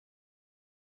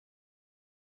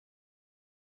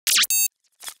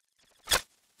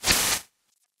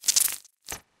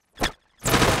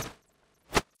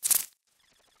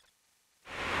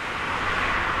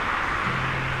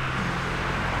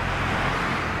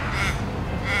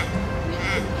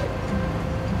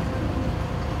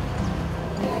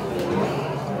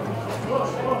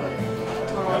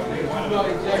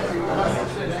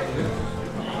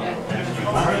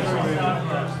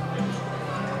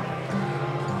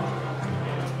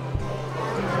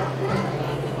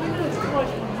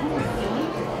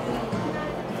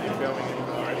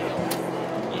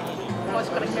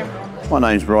My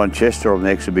name's Brian Chester. I'm the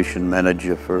exhibition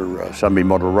manager for Sunbury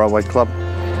Model Railway Club.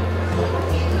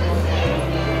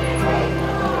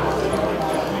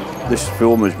 This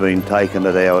film has been taken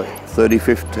at our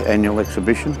 35th annual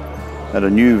exhibition at a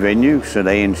new venue, St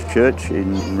Anne's Church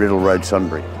in Riddle Road,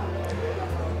 Sunbury.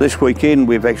 This weekend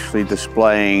we're actually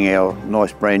displaying our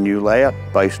nice brand new layout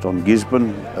based on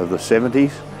Gisborne of the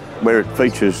 70s, where it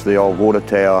features the old water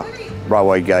tower,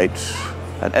 railway gates,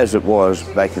 and as it was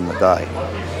back in the day.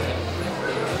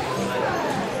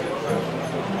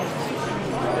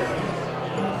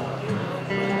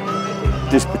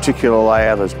 This particular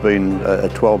layout has been a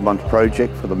 12-month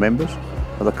project for the members.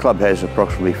 The club has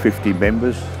approximately 50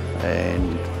 members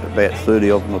and about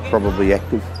 30 of them are probably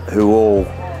active, who all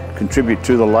contribute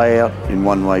to the layout in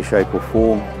one way, shape or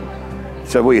form.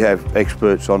 So we have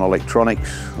experts on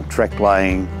electronics, track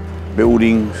laying,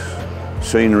 buildings,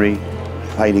 scenery,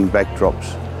 painting backdrops.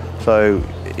 So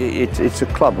it's a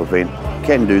club event. You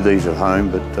can do these at home,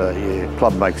 but yeah,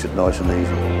 club makes it nice and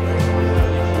easy.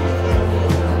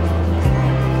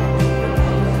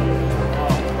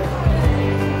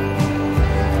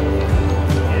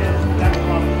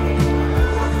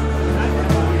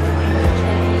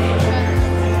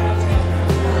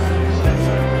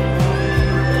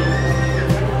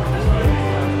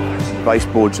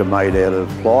 Baseboards are made out of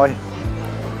ply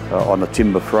on a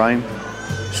timber frame,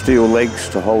 steel legs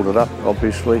to hold it up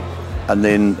obviously, and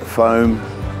then foam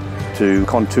to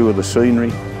contour the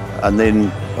scenery, and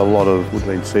then a lot of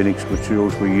woodland scenics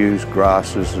materials we use,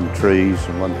 grasses and trees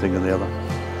and one thing and the other.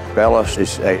 Ballast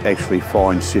is actually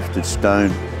fine sifted stone,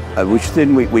 which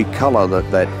then we colour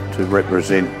that to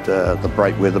represent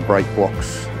where the brake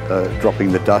blocks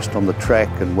dropping the dust on the track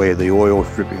and where the oil's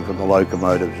dripping from the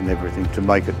locomotives and everything, to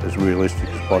make it as realistic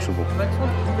as possible.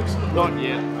 Not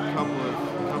yet. A couple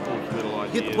of little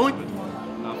ideas. Get the point? But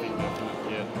nothing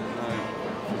definite yet.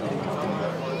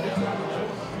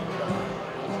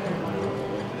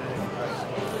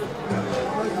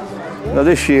 No. Now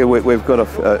this year we've got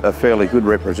a fairly good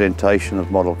representation of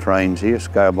model trains here,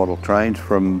 scale model trains,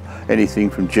 from anything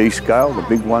from G scale, the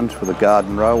big ones for the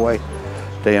Garden Railway,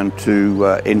 down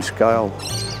to N scale,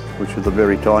 which are the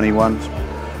very tiny ones.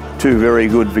 Two very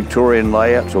good Victorian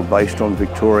layouts, or based on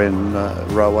Victorian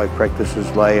railway practices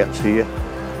layouts here.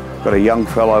 Got a young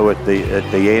fellow at the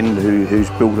end who's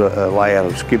built a layout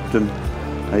of Skipton.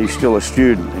 He's still a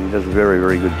student and he does a very,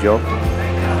 very good job.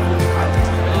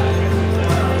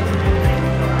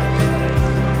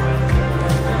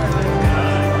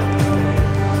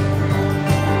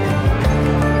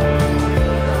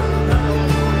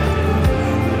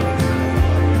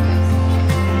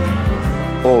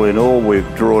 All in all,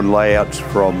 we've drawn layouts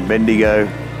from Bendigo,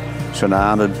 St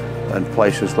Arnaud and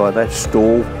places like that.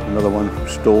 Stawell, another one from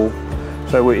Stawell.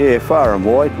 So we're far and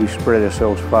wide. We spread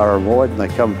ourselves far and wide, and they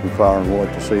come from far and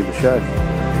wide to see the show.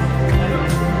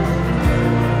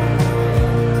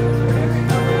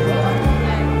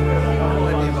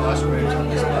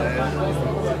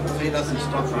 If he doesn't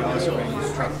stop the ice cream,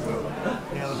 his truck will.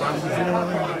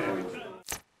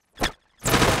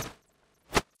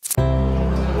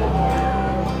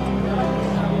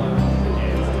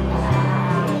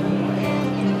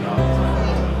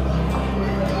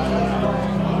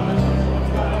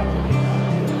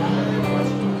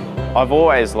 I've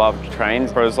always loved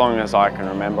trains for as long as I can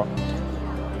remember.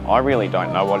 I really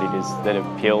don't know what it is that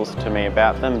appeals to me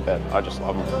about them, but I just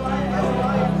love them.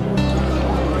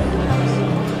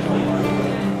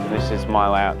 This is my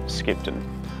layout, Skipton.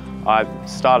 I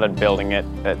started building it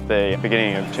at the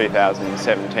beginning of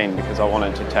 2017 because I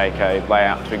wanted to take a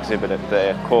layout to exhibit at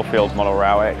the Caulfield Model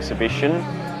Railway exhibition.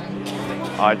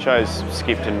 I chose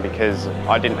Skipton because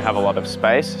I didn't have a lot of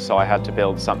space, so I had to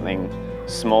build something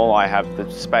small. I have the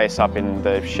space up in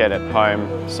the shed at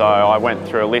home, so I went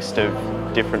through a list of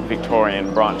different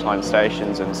Victorian branch line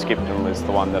stations, and Skipton was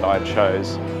the one that I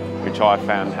chose, which I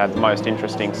found had the most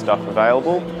interesting stuff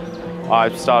available. I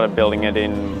started building it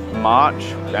in March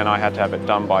and I had to have it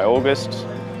done by August.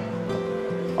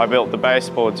 I built the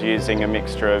baseboards using a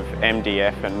mixture of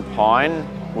MDF and pine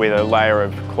with a layer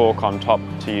of cork on top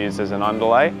to use as an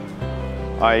underlay.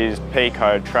 I used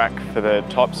P-code track for the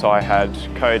top, so I had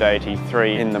code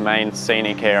 83 in the main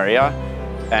scenic area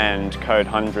and code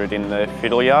 100 in the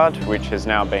fiddle yard, which has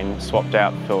now been swapped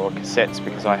out for cassettes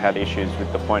because I had issues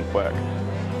with the point work.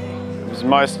 It was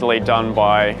mostly done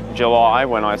by July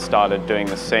when I started doing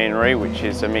the scenery, which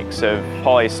is a mix of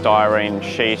polystyrene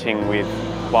sheeting with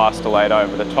plaster laid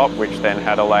over the top, which then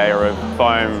had a layer of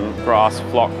foam grass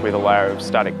flock with a layer of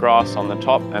static grass on the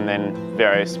top, and then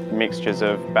various mixtures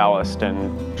of ballast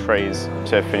and trees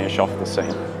to finish off the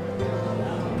scene.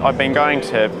 I've been going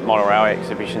to model railway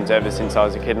exhibitions ever since I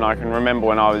was a kid, and I can remember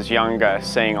when I was younger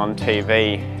seeing on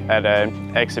TV at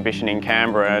an exhibition in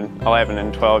Canberra 11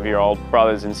 and 12-year-old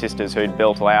brothers and sisters who'd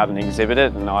built a layout and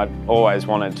exhibited, and I'd always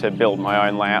wanted to build my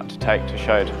own layout to take to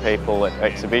show to people at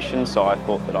exhibitions, so I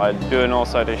thought that I'd do, and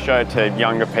also to show to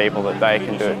younger people that they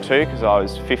can do it too, because I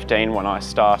was 15 when I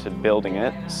started building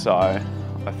it, so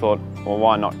I thought, well,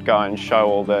 why not go and show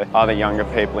all the other younger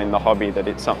people in the hobby that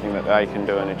it's something that they can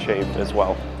do and achieve as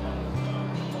well.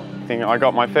 I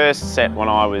got my first set when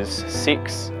I was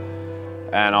 6,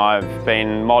 and I've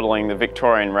been modelling the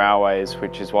Victorian railways,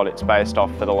 which is what it's based off,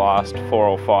 for the last 4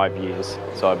 or 5 years.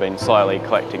 So I've been slowly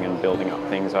collecting and building up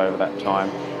things over that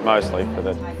time, mostly for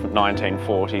the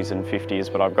 1940s and 50s,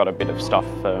 but I've got a bit of stuff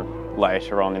for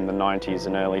later on in the 90s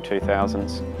and early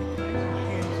 2000s.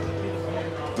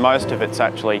 Most of it's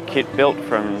actually kit built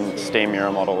from steam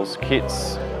mirror models.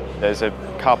 Kits, there's a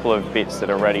couple of bits that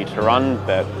are ready to run,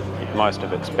 but most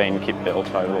of it's been kit built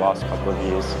over the last couple of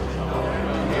years.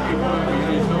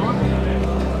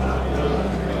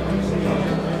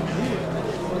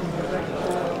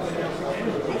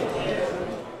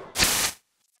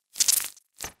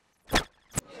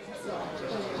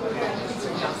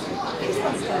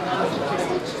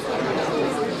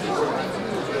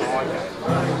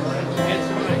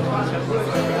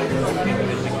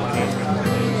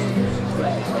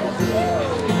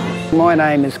 My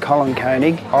name is Colin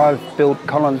Koenig. I've built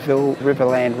Collinsville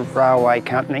Riverland Railway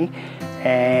Company,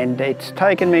 and it's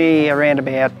taken me around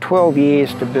about 12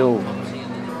 years to build.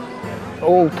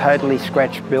 All totally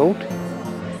scratch built.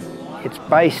 It's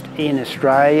based in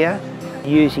Australia,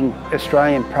 using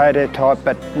Australian prototype,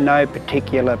 but no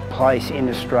particular place in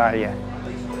Australia.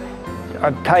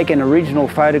 I've taken original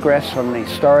photographs from the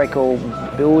historical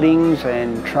buildings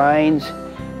and trains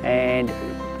and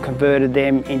converted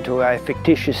them into a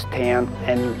fictitious town,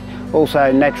 and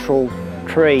also natural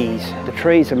trees. The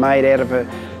trees are made out of a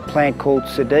plant called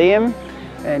Psidium,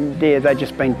 and yeah, they've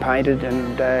just been painted,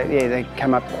 and yeah, they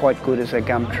come up quite good as a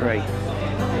gum tree.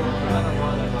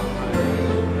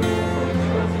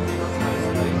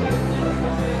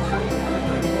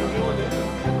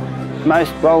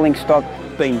 Most rolling stock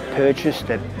been purchased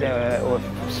at, or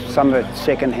some of it's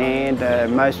second hand,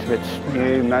 most of it's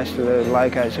new, most of the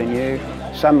locos are new.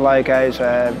 Some locos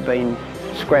have been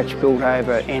scratch built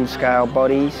over end scale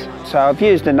bodies. So I've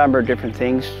used a number of different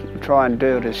things, try and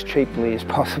do it as cheaply as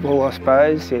possible, I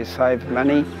suppose, yeah, save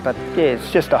money. But yeah,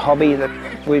 it's just a hobby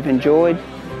that we've enjoyed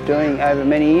doing over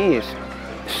many years.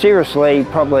 Seriously,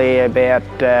 probably about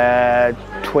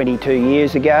 22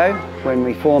 years ago, when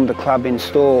we formed a club in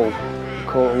Stawell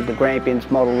called the Grampians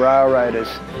Model Railroaders.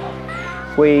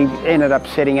 We ended up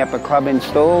setting up a club in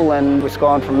Stawell, and it's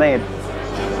gone from there.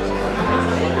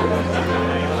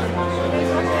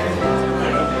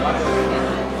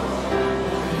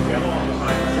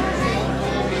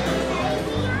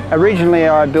 Originally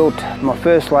I built my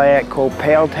first layout called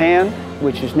Powelltown,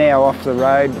 which is now off the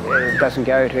road. It doesn't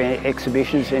go to any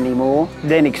exhibitions anymore.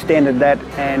 Then extended that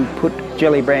and put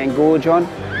Jellybrand Gorge on.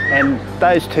 And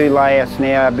those two layouts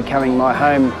now are becoming my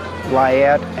home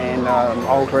layout, and I'm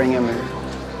altering them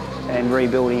and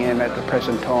rebuilding them at the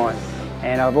present time.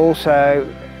 And I've also,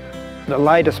 the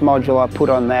latest module I put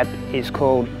on that is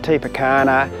called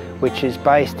Tipekana, which is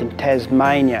based in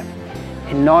Tasmania.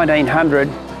 In 1900,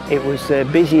 it was the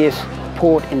busiest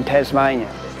port in Tasmania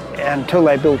until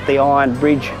they built the iron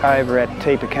bridge over at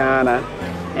Tipekana,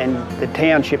 and the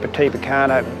township of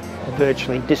Tipekana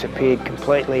virtually disappeared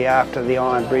completely after the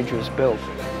iron bridge was built.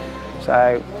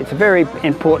 So it's a very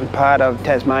important part of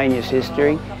Tasmania's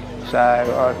history, so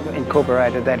I've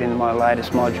incorporated that into my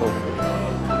latest module.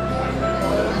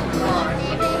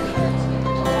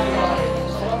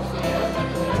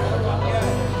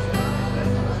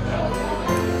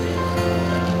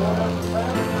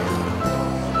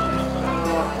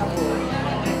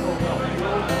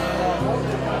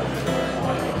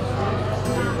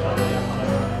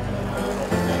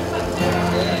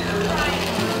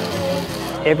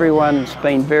 Everyone's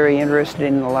been very interested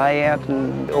in the layout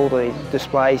and all the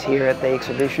displays here at the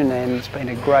exhibition, and it's been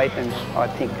a great and I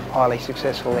think highly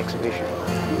successful exhibition.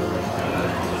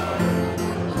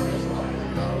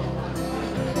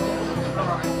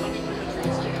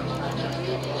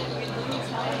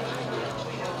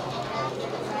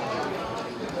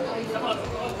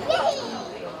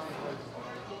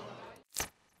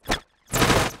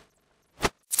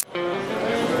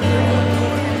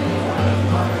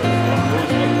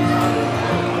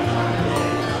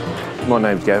 My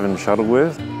name's Gavin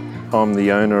Shuttleworth. I'm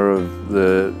the owner of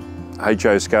the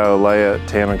HO scale layout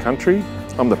Town and Country.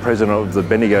 I'm the president of the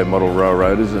Bendigo Model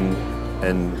Railroaders, and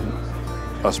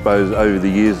I suppose over the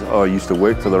years I used to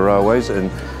work for the railways, and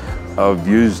I've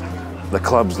used the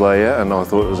club's layout, and I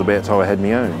thought it was about time I had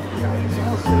my own.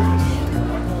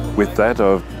 With that,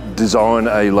 I've designed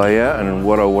a layout and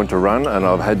what I want to run, and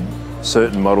I've had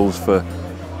certain models for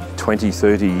 20,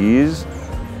 30 years,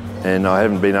 and I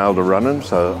haven't been able to run them,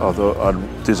 so I thought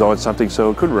I'd design something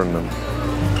so I could run them.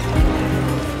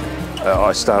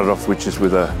 I started off just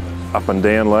with a up and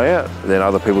down layout. Then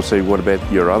other people said, what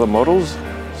about your other models?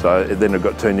 So then it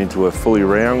got turned into a fully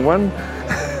round one.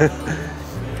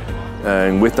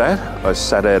 And with that, I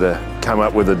sat out to come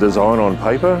up with a design on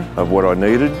paper of what I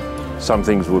needed. Some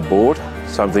things were bought,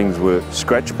 some things were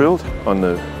scratch built on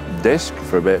the desk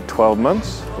for about 12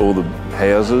 months. All the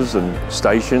houses and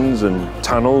stations and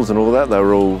tunnels and all that, they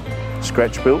were all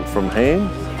scratch built from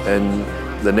hand. And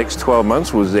the next 12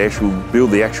 months was build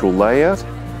the actual layout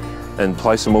and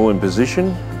place them all in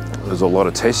position. There's a lot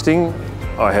of testing.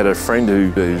 I had a friend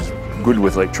who's good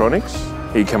with electronics.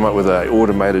 He came up with an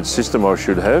automated system I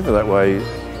should have, that way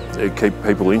it'd keep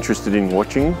people interested in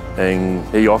watching, and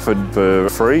he offered for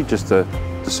free just to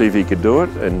see if he could do it,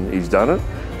 and he's done it.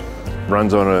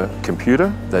 Runs on a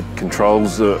computer that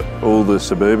controls all the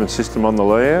suburban system on the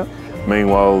layout.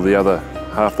 Meanwhile, the other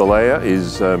half the layout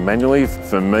is manually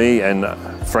for me and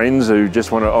friends who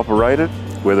just want to operate it,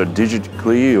 whether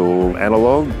digitally or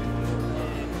analogue.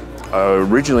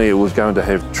 Originally it was going to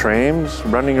have trams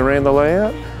running around the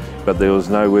layout, but there was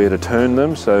nowhere to turn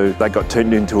them, so they got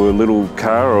turned into a little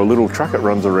car or a little truck it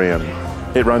runs around.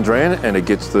 It runs around and it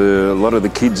gets a lot of the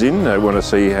kids in. They want to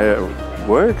see how it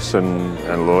works, and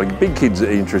a lot of big kids are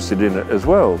interested in it as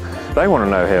well. They want to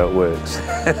know how it works.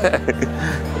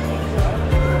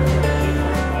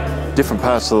 Different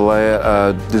parts of the layout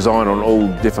are designed on all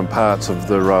different parts of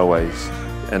the railways,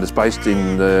 and it's based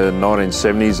in the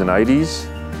 1970s and 80s.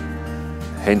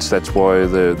 Hence, that's why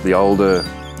the older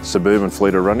suburban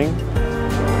fleet are running.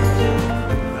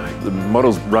 The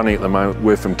models running at the moment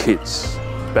were from kits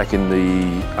back in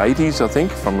the 80s, I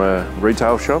think, from a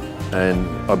retail shop, and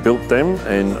I built them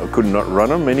and I could not run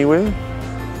them anywhere.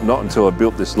 Not until I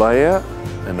built this layout,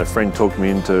 and a friend talked me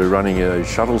into running a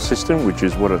shuttle system, which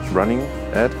is what it's running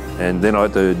at, and then I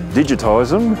had to digitise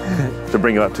them to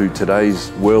bring it up to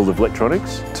today's world of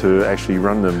electronics to actually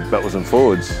run them backwards and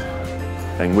forwards.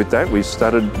 And with that, we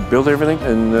built everything,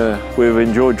 and we've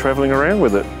enjoyed travelling around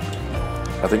with it.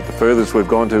 I think the furthest we've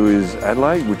gone to is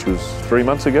Adelaide, which was 3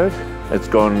 months ago. It's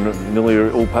gone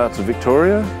nearly all parts of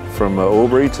Victoria, from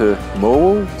Albury to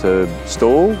Morwell to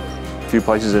Stawell, a few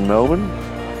places in Melbourne.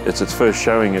 It's its first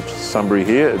showing at Sunbury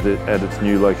here at its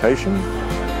new location.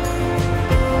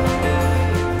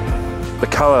 The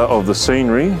colour of the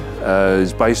scenery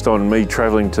is based on me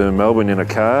travelling to Melbourne in a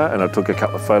car, and I took a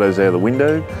couple of photos out of the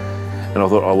window, and I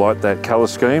thought I liked that colour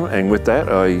scheme, and with that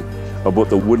I bought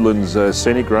the Woodlands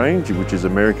Scenic range, which is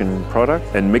an American product,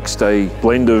 and mixed a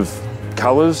blend of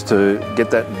colours to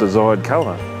get that desired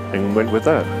colour, and went with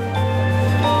that.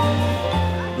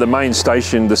 The main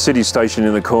station, the city station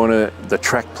in the corner, the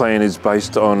track plan is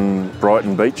based on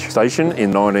Brighton Beach Station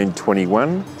in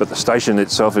 1921, but the station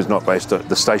itself is not based on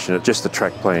the station, it's just the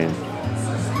track plan.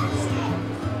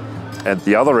 At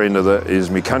the other end of it is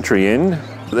my country end.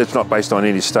 That's not based on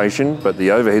any station, but the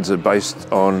overheads are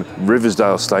based on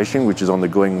Riversdale Station, which is on the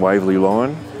Glen Waverley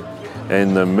line.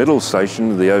 And the middle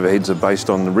station, the overheads are based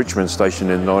on the Richmond Station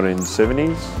in the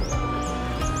 1970s.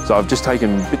 So I've just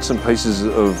taken bits and pieces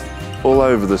of all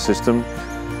over the system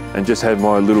and just had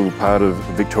my little part of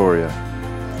Victoria,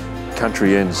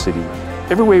 country and city.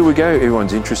 Everywhere we go,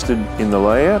 everyone's interested in the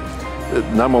layout. The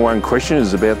number one question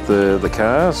is about the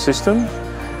car system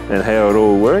and how it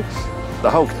all works. The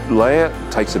whole layout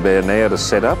takes about an hour to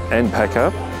set up and pack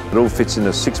up. It all fits in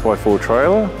a 6x4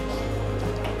 trailer.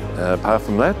 Apart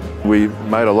from that, we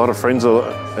made a lot of friends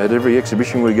at every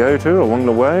exhibition we go to along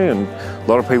the way, and a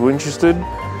lot of people interested.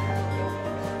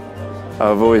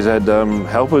 I've always had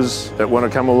helpers that want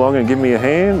to come along and give me a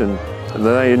hand, and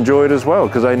they enjoy it as well,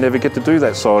 because they never get to do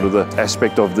that side of the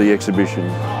aspect of the exhibition.